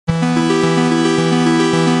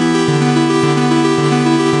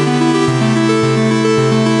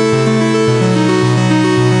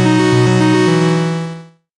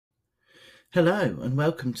and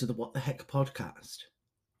welcome to the What the Heck podcast.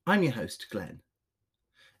 I'm your host, Glenn.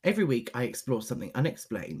 Every week I explore something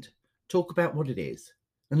unexplained, talk about what it is,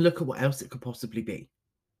 and look at what else it could possibly be.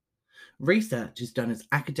 Research is done as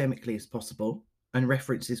academically as possible, and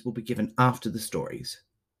references will be given after the stories.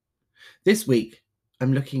 This week,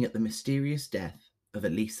 I'm looking at the mysterious death of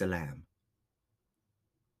Elisa Lam.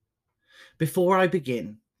 Before I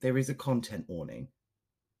begin, there is a content warning.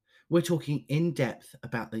 We're talking in depth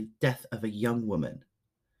about the death of a young woman.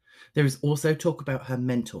 There is also talk about her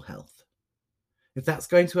mental health. If that's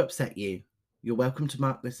going to upset you, you're welcome to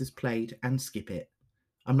mark this as played and skip it.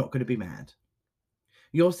 I'm not going to be mad.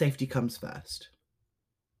 Your safety comes first.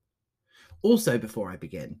 Also, before I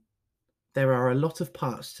begin, there are a lot of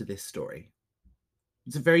parts to this story.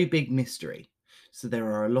 It's a very big mystery, so there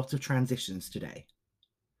are a lot of transitions today.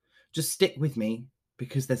 Just stick with me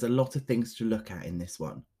because there's a lot of things to look at in this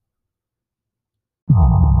one.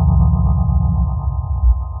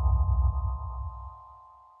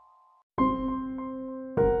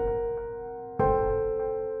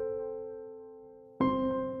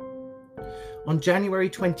 On January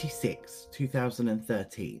 26,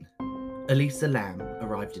 2013, Elisa Lam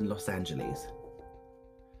arrived in Los Angeles.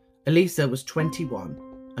 Elisa was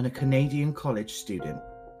 21 and a Canadian college student.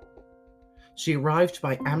 She arrived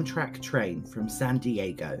by Amtrak train from San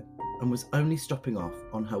Diego and was only stopping off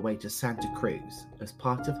on her way to Santa Cruz as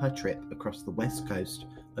part of her trip across the west coast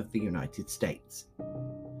of the United States.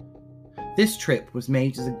 This trip was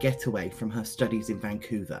made as a getaway from her studies in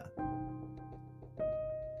Vancouver.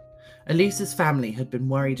 Elisa's family had been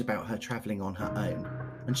worried about her travelling on her own,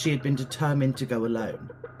 and she had been determined to go alone.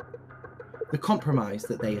 The compromise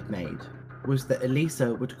that they had made was that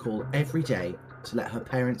Elisa would call every day to let her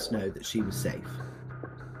parents know that she was safe.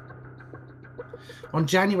 On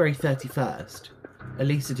January 31st,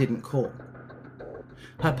 Elisa didn't call.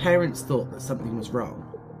 Her parents thought that something was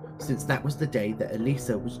wrong, since that was the day that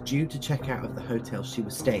Elisa was due to check out of the hotel she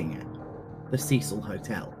was staying at, the Cecil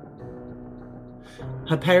Hotel.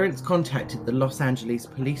 Her parents contacted the Los Angeles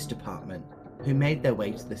Police Department, who made their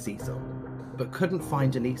way to the Cecil, but couldn't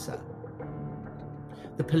find Elisa.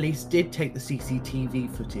 The police did take the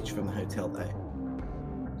CCTV footage from the hotel though.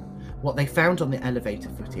 What they found on the elevator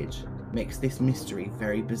footage makes this mystery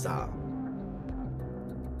very bizarre.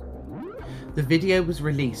 The video was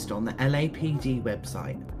released on the LAPD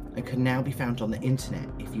website and can now be found on the internet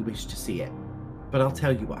if you wish to see it, but I'll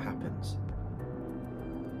tell you what happens.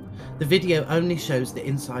 The video only shows the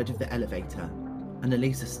inside of the elevator, and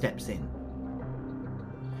Elisa steps in.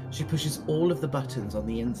 She pushes all of the buttons on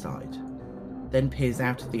the inside, then peers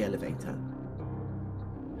out of the elevator.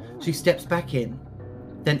 She steps back in,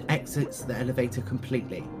 then exits the elevator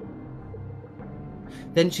completely.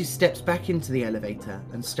 Then she steps back into the elevator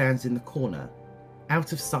and stands in the corner,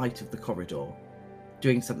 out of sight of the corridor,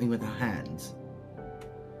 doing something with her hands.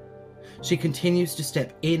 She continues to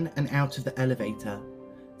step in and out of the elevator,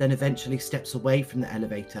 then eventually steps away from the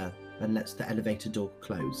elevator and lets the elevator door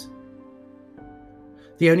close.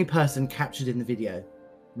 The only person captured in the video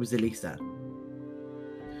was Elisa.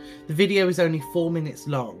 The video is only 4 minutes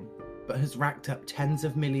long, but has racked up tens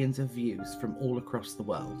of millions of views from all across the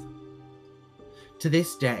world. To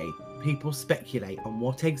this day, people speculate on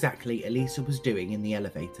what exactly Elisa was doing in the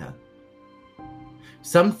elevator.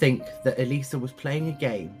 Some think that Elisa was playing a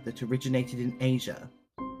game that originated in Asia.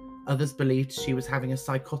 Others believed she was having a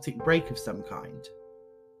psychotic break of some kind.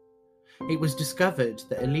 It was discovered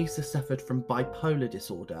that Elisa suffered from bipolar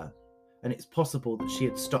disorder, and it's possible that she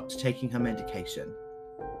had stopped taking her medication.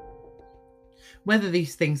 Whether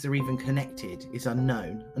these things are even connected is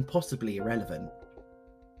unknown and possibly irrelevant.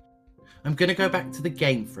 I'm going to go back to the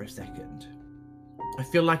game for a second. I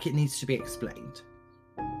feel like it needs to be explained.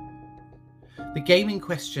 The game in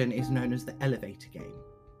question is known as the elevator game.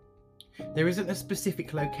 There isn't a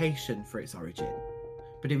specific location for its origin,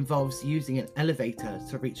 but involves using an elevator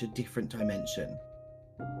to reach a different dimension.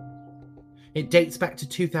 It dates back to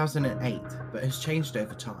 2008, but has changed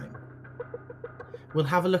over time. We'll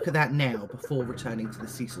have a look at that now before returning to the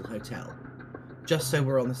Cecil Hotel, just so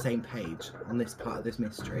we're on the same page on this part of this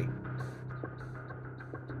mystery.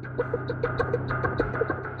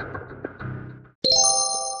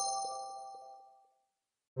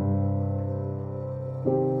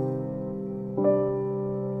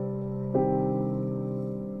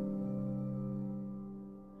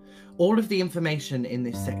 All of the information in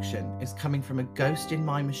this section is coming from a Ghost in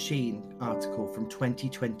My Machine article from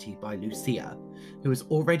 2020 by Lucia, who has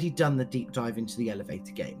already done the deep dive into the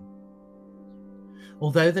elevator game.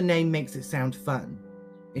 Although the name makes it sound fun,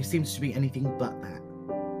 it seems to be anything but that.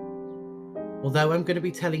 Although I'm going to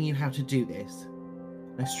be telling you how to do this,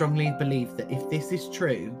 I strongly believe that if this is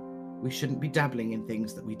true, we shouldn't be dabbling in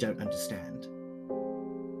things that we don't understand.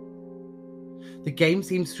 The game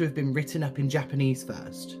seems to have been written up in Japanese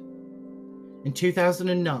first. In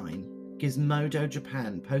 2009, Gizmodo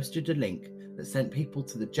Japan posted a link that sent people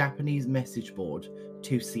to the Japanese message board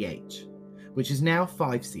 2CH, which is now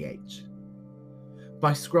 5CH.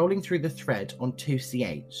 By scrolling through the thread on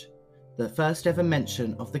 2CH, the first ever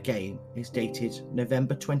mention of the game is dated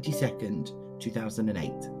November 22nd,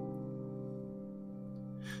 2008.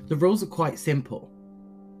 The rules are quite simple.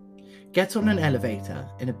 Get on an elevator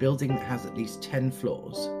in a building that has at least 10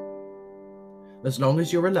 floors. As long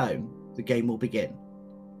as you're alone, the game will begin.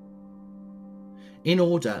 In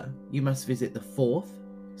order, you must visit the 4th,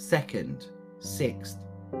 2nd, 6th,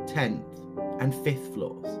 10th, and 5th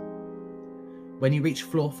floors. When you reach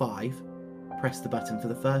floor 5, press the button for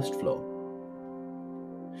the first floor.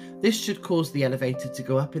 This should cause the elevator to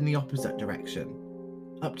go up in the opposite direction,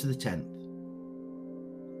 up to the 10th.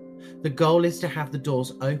 The goal is to have the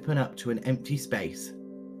doors open up to an empty space,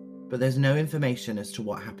 but there's no information as to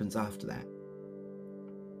what happens after that.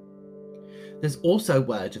 There's also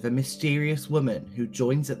word of a mysterious woman who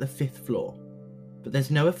joins at the 5th floor, but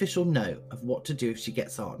there's no official note of what to do if she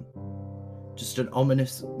gets on. Just an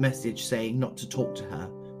ominous message saying not to talk to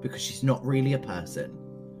her because she's not really a person,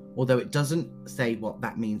 although it doesn't say what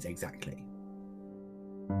that means exactly.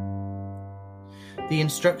 The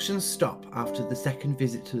instructions stop after the second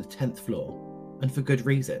visit to the 10th floor, and for good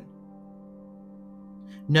reason.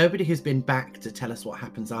 Nobody has been back to tell us what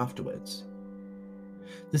happens afterwards.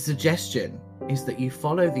 The suggestion is that you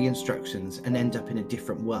follow the instructions and end up in a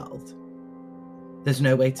different world. There's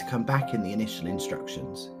no way to come back in the initial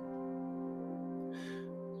instructions.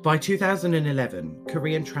 By 2011,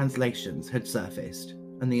 Korean translations had surfaced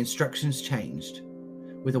and the instructions changed,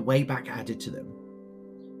 with a way back added to them.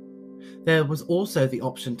 There was also the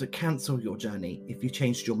option to cancel your journey if you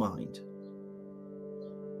changed your mind.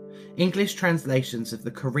 English translations of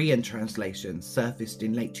the Korean translations surfaced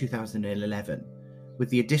in late 2011, with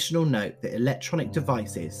the additional note that electronic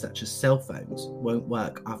devices such as cell phones won't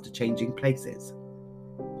work after changing places.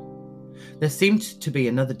 There seemed to be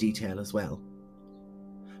another detail as well.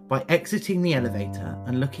 By exiting the elevator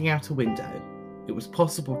and looking out a window, it was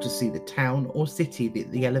possible to see the town or city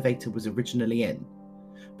that the elevator was originally in,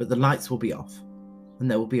 but the lights will be off, and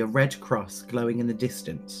there will be a red cross glowing in the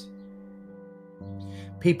distance.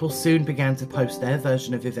 People soon began to post their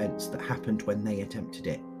version of events that happened when they attempted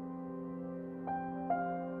it.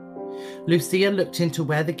 Lucia looked into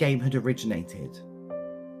where the game had originated.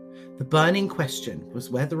 The burning question was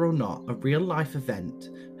whether or not a real-life event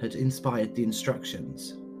had inspired the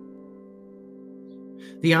instructions.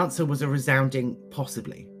 The answer was a resounding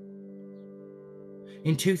possibly.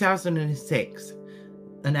 In 2006,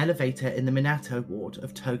 an elevator in the Minato ward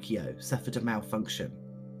of Tokyo suffered a malfunction.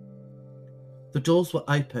 The doors were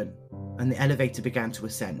open and the elevator began to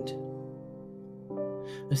ascend.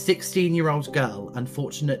 A 16-year-old girl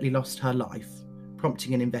unfortunately lost her life,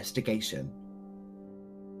 prompting an investigation.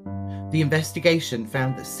 The investigation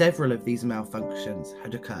found that several of these malfunctions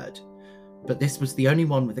had occurred, but this was the only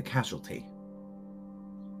one with a casualty.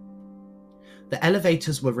 The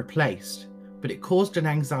elevators were replaced, but it caused an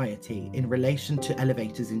anxiety in relation to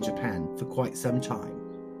elevators in Japan for quite some time.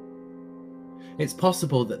 It's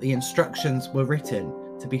possible that the instructions were written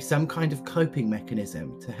to be some kind of coping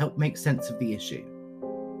mechanism to help make sense of the issue.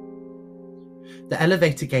 The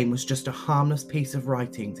elevator game was just a harmless piece of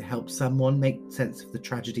writing to help someone make sense of the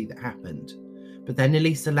tragedy that happened, but then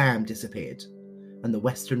Elisa Lam disappeared, and the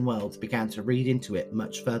Western world began to read into it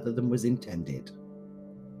much further than was intended.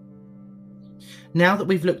 Now that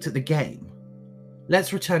we've looked at the game,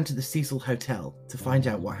 let's return to the Cecil Hotel to find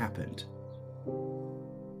out what happened.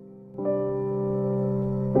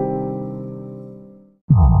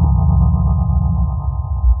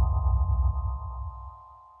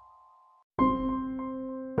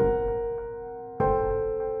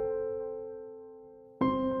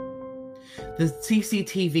 The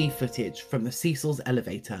CCTV footage from the Cecil's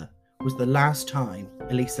elevator was the last time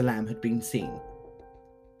Elisa Lam had been seen.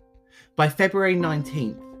 By February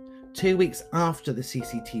 19th, 2 weeks after the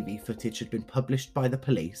CCTV footage had been published by the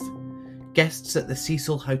police, guests at the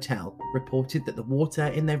Cecil Hotel reported that the water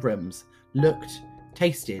in their rooms looked,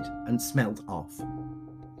 tasted, and smelled off.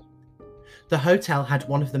 The hotel had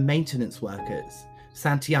one of the maintenance workers,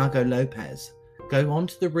 Santiago Lopez, go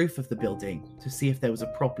onto the roof of the building to see if there was a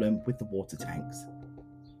problem with the water tanks.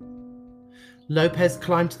 Lopez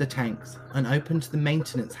climbed the tanks and opened the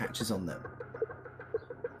maintenance hatches on them.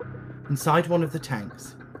 Inside one of the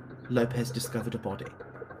tanks, Lopez discovered a body.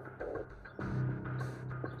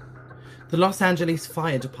 The Los Angeles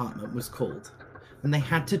Fire Department was called, and they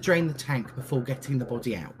had to drain the tank before getting the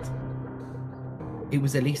body out. It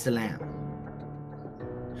was Elisa Lam.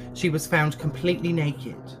 She was found completely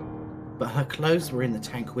naked, but her clothes were in the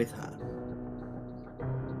tank with her.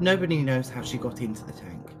 Nobody knows how she got into the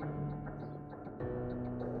tank.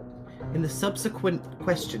 In the subsequent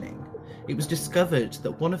questioning, it was discovered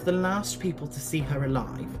that one of the last people to see her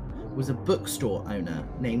alive was a bookstore owner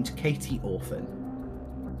named Katie Orphan.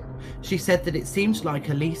 She said that it seemed like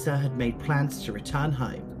Elisa had made plans to return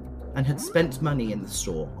home and had spent money in the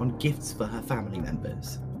store on gifts for her family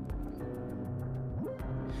members.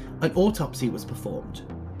 An autopsy was performed,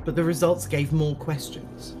 but the results gave more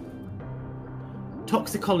questions.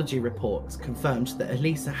 Toxicology reports confirmed that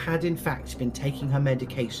Elisa had in fact been taking her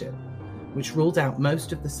medication, which ruled out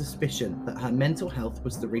most of the suspicion that her mental health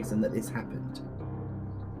was the reason that this happened.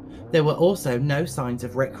 There were also no signs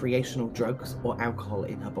of recreational drugs or alcohol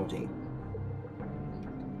in her body.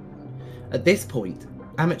 At this point,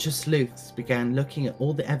 amateur sleuths began looking at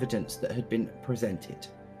all the evidence that had been presented.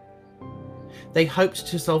 They hoped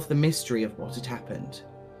to solve the mystery of what had happened.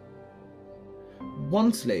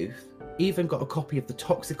 One sleuth even got a copy of the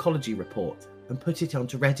toxicology report and put it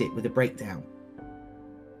onto Reddit with a breakdown.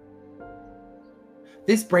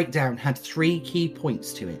 This breakdown had 3 key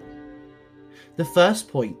points to it. The first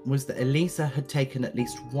point was that Elisa had taken at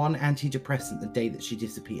least one antidepressant the day that she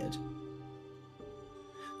disappeared.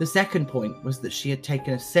 The second point was that she had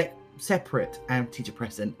taken a separate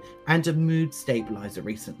antidepressant and a mood stabilizer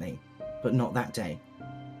recently, but not that day.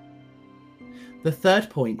 The third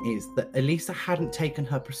point is that Elisa hadn't taken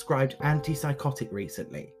her prescribed antipsychotic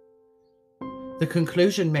recently. The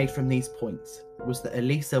conclusion made from these points was that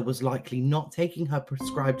Elisa was likely not taking her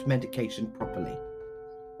prescribed medication properly.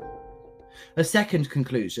 A second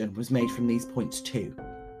conclusion was made from these points too.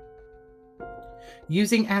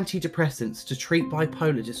 Using antidepressants to treat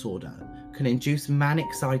bipolar disorder can induce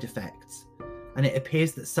manic side effects, and it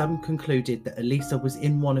appears that some concluded that Elisa was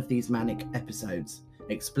in one of these manic episodes,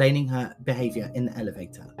 explaining her behaviour in the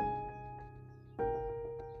elevator.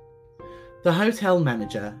 The hotel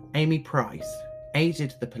manager, Amy Price,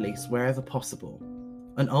 aided the police wherever possible,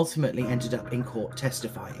 and ultimately ended up in court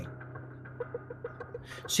testifying.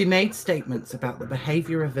 She made statements about the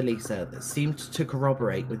behaviour of Elisa that seemed to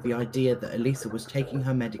corroborate with the idea that Elisa was taking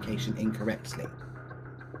her medication incorrectly.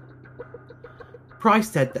 Price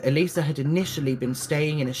said that Elisa had initially been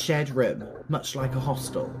staying in a shared room, much like a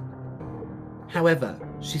hostel. However,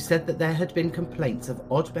 she said that there had been complaints of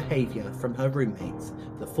odd behaviour from her roommates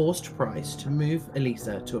that forced Price to move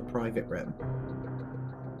Elisa to a private room.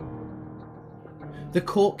 The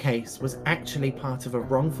court case was actually part of a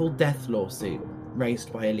wrongful death lawsuit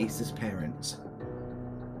raised by Elisa's parents.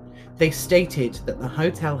 They stated that the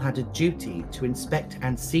hotel had a duty to inspect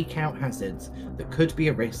and seek out hazards that could be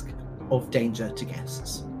a risk of danger to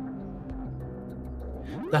guests.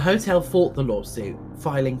 The hotel fought the lawsuit,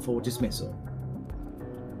 filing for dismissal.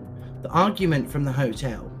 The argument from the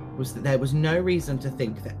hotel was that there was no reason to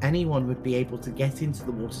think that anyone would be able to get into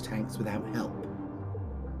the water tanks without help.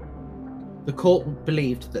 The court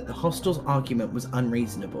believed that the hostel's argument was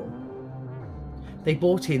unreasonable. They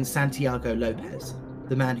brought in Santiago Lopez,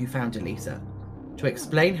 the man who found Elisa, to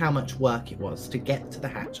explain how much work it was to get to the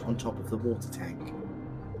hatch on top of the water tank.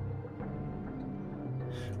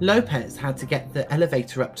 Lopez had to get the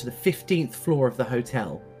elevator up to the 15th floor of the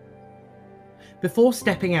hotel. Before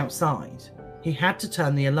stepping outside, he had to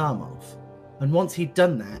turn the alarm off, and once he'd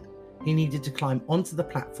done that, he needed to climb onto the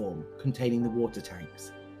platform containing the water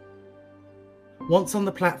tanks. Once on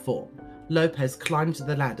the platform, Lopez climbed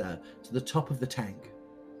the ladder to the top of the tank.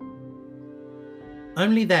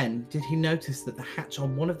 Only then did he notice that the hatch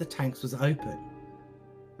on one of the tanks was open.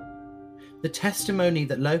 The testimony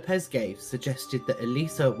that Lopez gave suggested that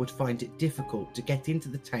Elisa would find it difficult to get into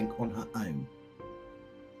the tank on her own.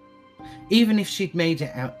 Even if she'd made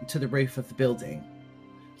it out to the roof of the building,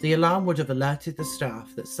 the alarm would have alerted the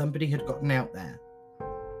staff that somebody had gotten out there.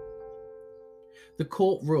 The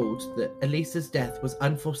court ruled that Elisa's death was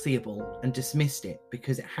unforeseeable and dismissed it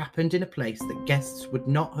because it happened in a place that guests would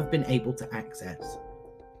not have been able to access.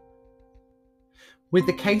 With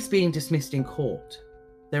the case being dismissed in court,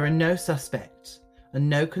 there are no suspects and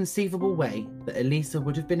no conceivable way that Elisa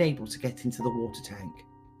would have been able to get into the water tank.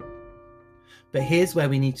 But here's where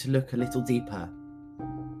we need to look a little deeper.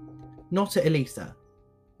 Not at Elisa,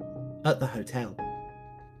 at the hotel.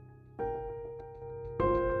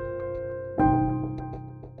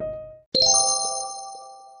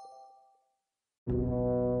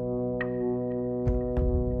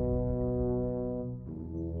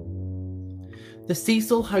 The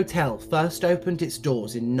Cecil Hotel first opened its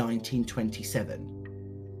doors in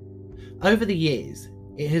 1927. Over the years,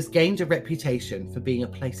 it has gained a reputation for being a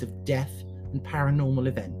place of death and paranormal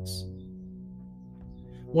events.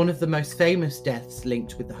 One of the most famous deaths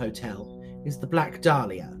linked with the hotel is the Black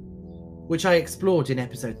Dahlia, which I explored in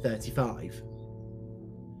episode 35.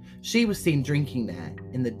 She was seen drinking there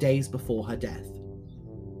in the days before her death.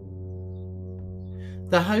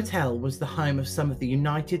 The hotel was the home of some of the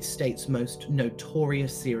United States' most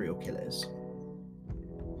notorious serial killers.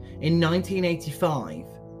 In 1985,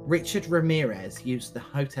 Richard Ramirez used the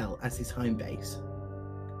hotel as his home base.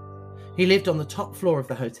 He lived on the top floor of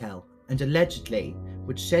the hotel and allegedly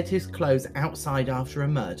would shed his clothes outside after a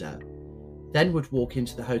murder, then would walk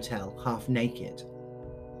into the hotel half naked.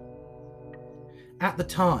 At the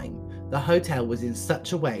time, the hotel was in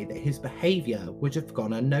such a way that his behaviour would have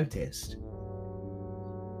gone unnoticed.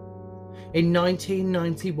 In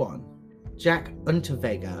 1991, Jack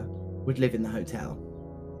Unterweger would live in the hotel.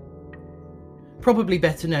 Probably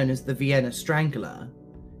better known as the Vienna Strangler,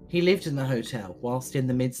 he lived in the hotel whilst in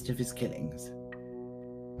the midst of his killings.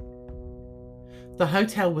 The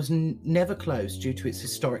hotel was never closed due to its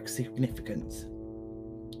historic significance.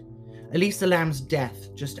 Elisa Lam's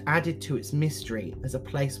death just added to its mystery as a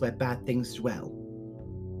place where bad things dwell.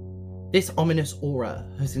 This ominous aura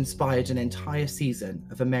has inspired an entire season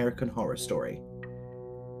of American Horror Story.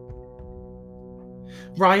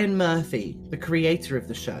 Ryan Murphy, the creator of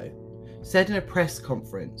the show, said in a press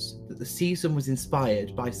conference that the season was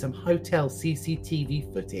inspired by some hotel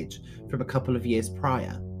CCTV footage from a couple of years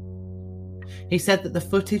prior. He said that the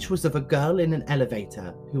footage was of a girl in an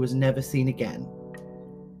elevator who was never seen again.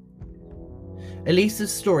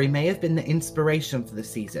 Elisa's story may have been the inspiration for the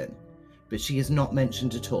season, but she is not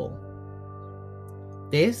mentioned at all.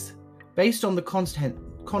 This, based on the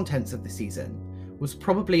contents of the season, was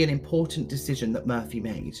probably an important decision that Murphy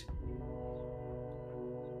made.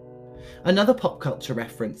 Another pop culture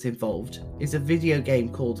reference involved is a video game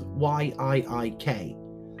called YIIK,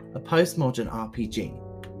 a postmodern RPG.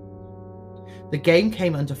 The game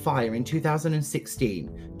came under fire in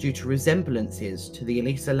 2016 due to resemblances to the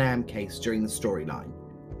Elisa Lam case during the storyline.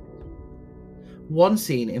 One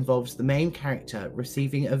scene involves the main character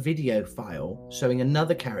receiving a video file showing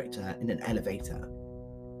another character in an elevator.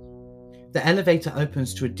 The elevator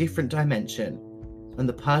opens to a different dimension, and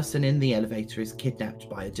the person in the elevator is kidnapped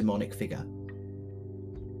by a demonic figure.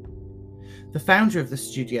 The founder of the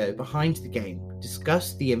studio behind the game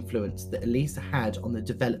discussed the influence that Elisa had on the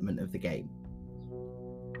development of the game.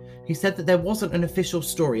 He said that there wasn't an official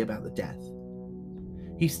story about the death.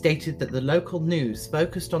 He stated that the local news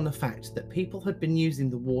focused on the fact that people had been using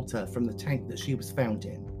the water from the tank that she was found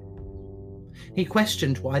in. He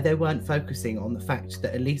questioned why they weren't focusing on the fact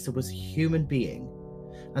that Elisa was a human being,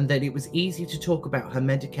 and that it was easy to talk about her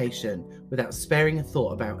medication without sparing a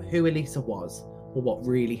thought about who Elisa was or what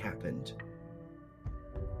really happened.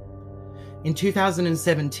 In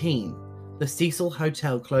 2017, the Cecil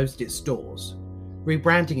Hotel closed its doors,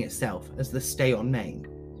 rebranding itself as the Stay on Main.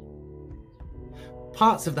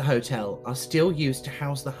 Parts of the hotel are still used to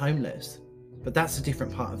house the homeless, but that's a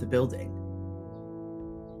different part of the building.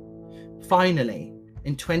 Finally,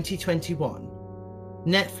 in 2021,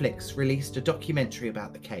 Netflix released a documentary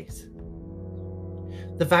about the case.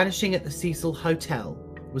 The Vanishing at the Cecil Hotel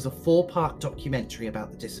was a 4-part documentary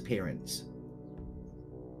about the disappearance.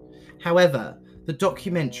 However, the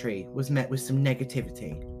documentary was met with some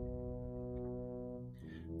negativity.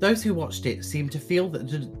 Those who watched it seemed to feel that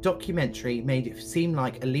the documentary made it seem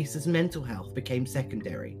like Elisa's mental health became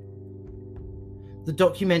secondary. The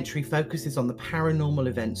documentary focuses on the paranormal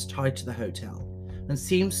events tied to the hotel and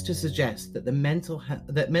seems to suggest that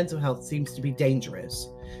mental health seems to be dangerous,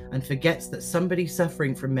 and forgets that somebody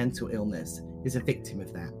suffering from mental illness is a victim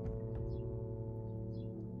of that.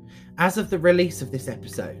 As of the release of this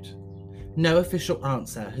episode, no official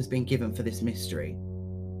answer has been given for this mystery.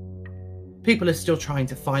 People are still trying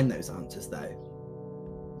to find those answers, though.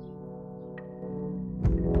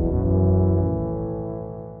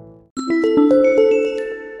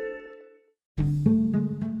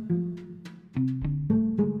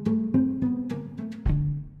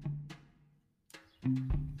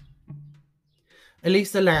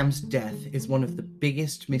 Elisa Lam's death is one of the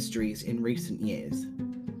biggest mysteries in recent years.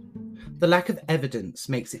 The lack of evidence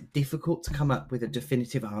makes it difficult to come up with a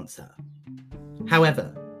definitive answer.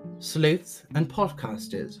 However, sleuths and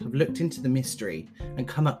podcasters have looked into the mystery and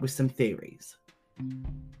come up with some theories.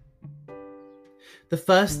 The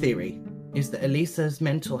first theory is that Elisa's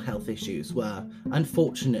mental health issues were,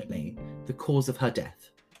 unfortunately, the cause of her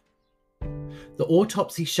death. The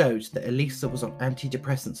autopsy showed that Elisa was on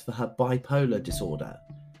antidepressants for her bipolar disorder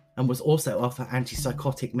and was also off her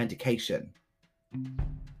antipsychotic medication.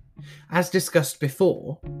 As discussed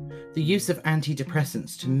before, the use of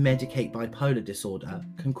antidepressants to medicate bipolar disorder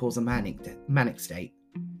can cause a manic state.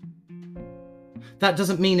 That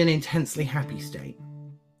doesn't mean an intensely happy state.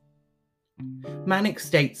 Manic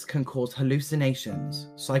states can cause hallucinations,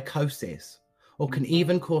 psychosis, or can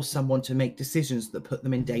even cause someone to make decisions that put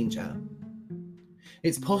them in danger.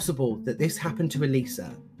 It's possible that this happened to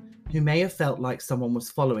Elisa, who may have felt like someone was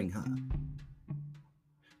following her.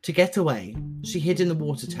 To get away, she hid in the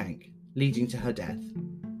water tank, leading to her death.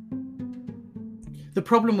 The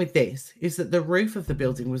problem with this is that the roof of the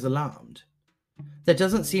building was alarmed. There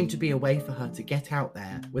doesn't seem to be a way for her to get out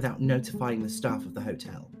there without notifying the staff of the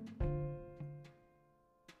hotel.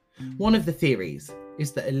 One of the theories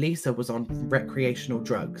is that Elisa was on recreational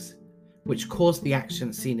drugs, which caused the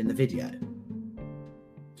actions seen in the video.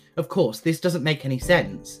 Of course, this doesn't make any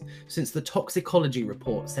sense, since the toxicology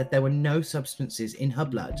report said there were no substances in her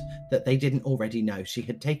blood that they didn't already know she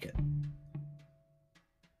had taken.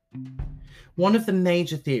 One of the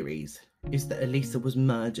major theories is that Elisa was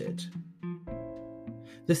murdered.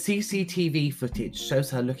 The CCTV footage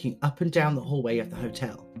shows her looking up and down the hallway of the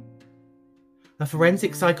hotel. A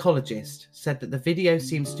forensic psychologist said that the video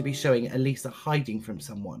seems to be showing Elisa hiding from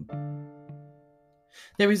someone.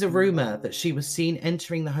 There is a rumour that she was seen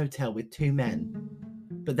entering the hotel with two men,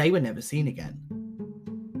 but they were never seen again.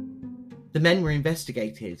 The men were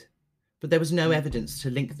investigated, but there was no evidence to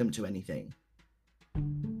link them to anything.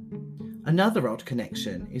 Another odd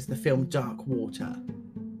connection is the film Dark Water.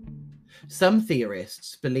 Some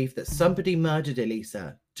theorists believe that somebody murdered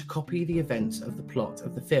Elisa to copy the events of the plot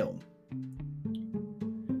of the film.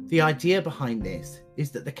 The idea behind this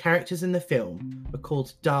is that the characters in the film are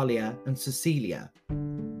called Dahlia and Cecilia,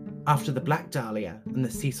 after the Black Dahlia and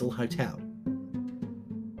the Cecil Hotel.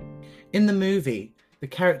 In the movie, the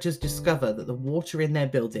characters discover that the water in their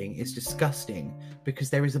building is disgusting because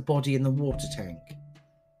there is a body in the water tank.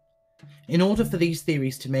 In order for these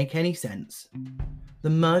theories to make any sense, the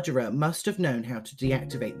murderer must have known how to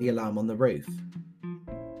deactivate the alarm on the roof.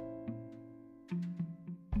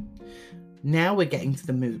 Now we're getting to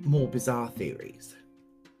the more bizarre theories.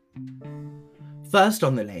 First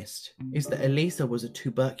on the list is that Elisa was a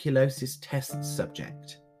tuberculosis test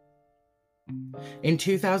subject. In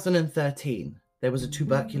 2013, there was a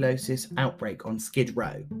tuberculosis outbreak on Skid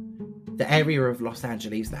Row, the area of Los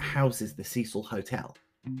Angeles that houses the Cecil Hotel.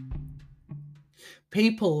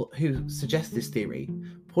 People who suggest this theory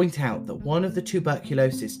point out that one of the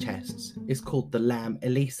tuberculosis tests is called the Lamb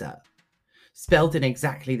Elisa, spelled in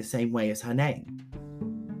exactly the same way as her name.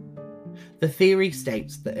 The theory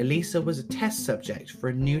states that Elisa was a test subject for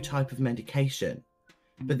a new type of medication,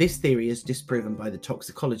 but this theory is disproven by the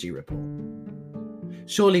toxicology report.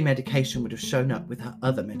 Surely medication would have shown up with her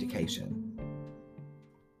other medication.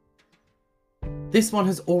 This one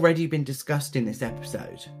has already been discussed in this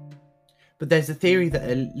episode, but there's a theory that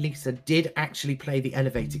Elisa did actually play the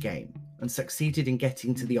elevator game and succeeded in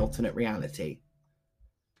getting to the alternate reality.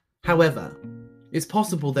 However, it's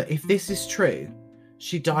possible that if this is true,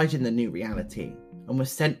 she died in the new reality and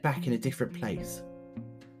was sent back in a different place.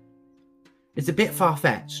 It's a bit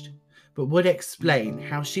far-fetched, but would explain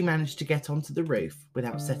how she managed to get onto the roof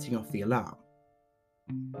without setting off the alarm.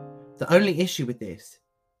 The only issue with this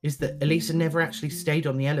is that Elisa never actually stayed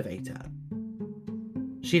on the elevator.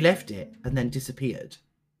 She left it and then disappeared.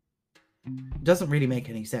 It doesn't really make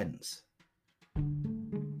any sense.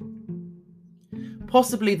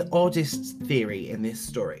 Possibly the oddest theory in this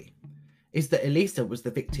story is that Elisa was the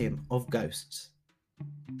victim of ghosts.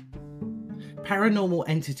 Paranormal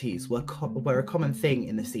entities were a common thing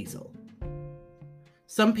in the Cecil.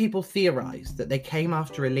 Some people theorise that they came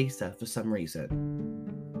after Elisa for some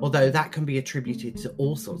reason, although that can be attributed to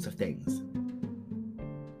all sorts of things.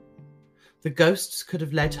 The ghosts could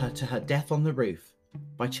have led her to her death on the roof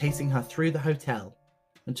by chasing her through the hotel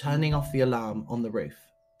and turning off the alarm on the roof.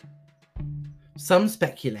 Some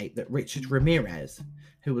speculate that Richard Ramirez,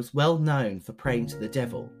 who was well known for praying to the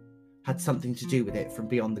devil, had something to do with it from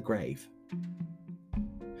beyond the grave.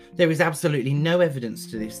 There is absolutely no evidence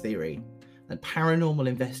to this theory, and paranormal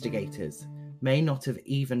investigators may not have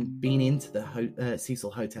even been into the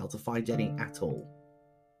Cecil Hotel to find any at all.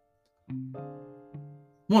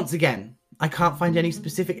 Once again, I can't find any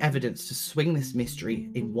specific evidence to swing this mystery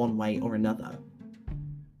in one way or another.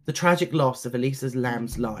 The tragic loss of Elisa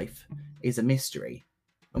Lam's life is a mystery,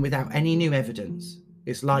 and without any new evidence,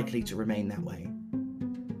 it's likely to remain that way.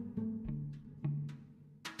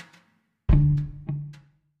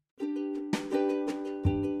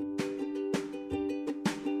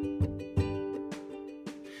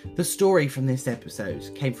 The story from this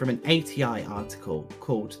episode came from an ATI article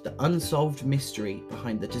called The Unsolved Mystery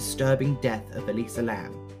Behind the Disturbing Death of Elisa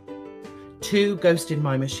Lam, 2 Ghost in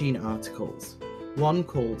My Machine articles, one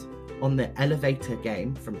called On the Elevator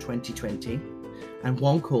Game from 2020, and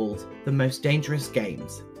one called The Most Dangerous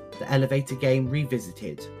Games, The Elevator Game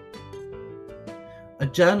Revisited. A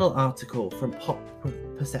journal article from Pop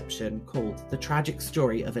Perception called The Tragic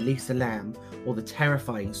Story of Elisa Lam, or The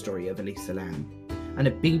Terrifying Story of Elisa Lam, and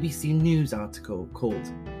a BBC News article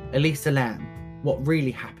called Elisa Lam, What Really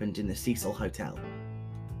Happened in the Cecil Hotel.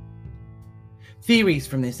 Theories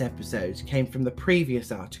from this episode came from the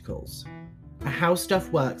previous articles. A How Stuff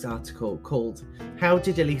Works article called How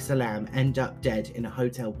Did Elisa Lam End Up Dead in a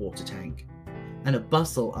Hotel Water Tank? And a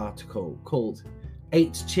Bustle article called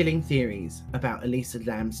 8 Chilling Theories About Elisa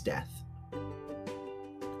Lam's Death.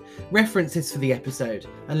 References for the episode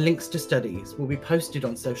and links to studies will be posted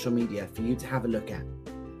on social media for you to have a look at.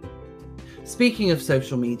 Speaking of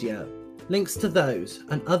social media, links to those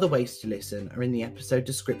and other ways to listen are in the episode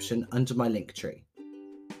description under my Linktree.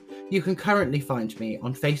 You can currently find me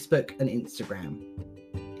on Facebook and Instagram.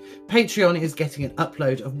 Patreon is getting an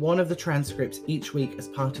upload of one of the transcripts each week as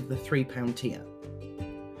part of the £3 tier.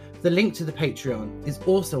 The link to the Patreon is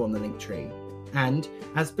also on the Linktree, and,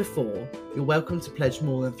 as before, you're welcome to pledge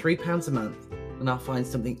more than £3 a month, and I'll find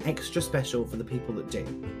something extra special for the people that do.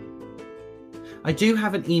 I do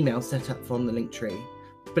have an email set up on the Linktree,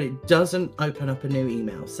 but it doesn't open up a new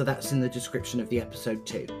email, so that's in the description of the episode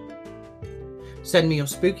too. Send me your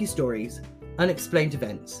spooky stories, unexplained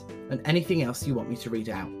events, and anything else you want me to read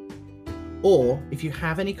out. Or, if you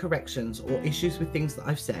have any corrections or issues with things that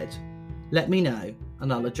I've said, let me know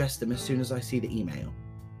and I'll address them as soon as I see the email.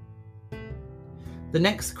 The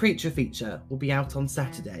next creature feature will be out on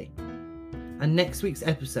Saturday, and next week's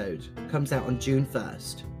episode comes out on June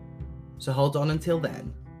 1st, so hold on until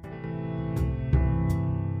then.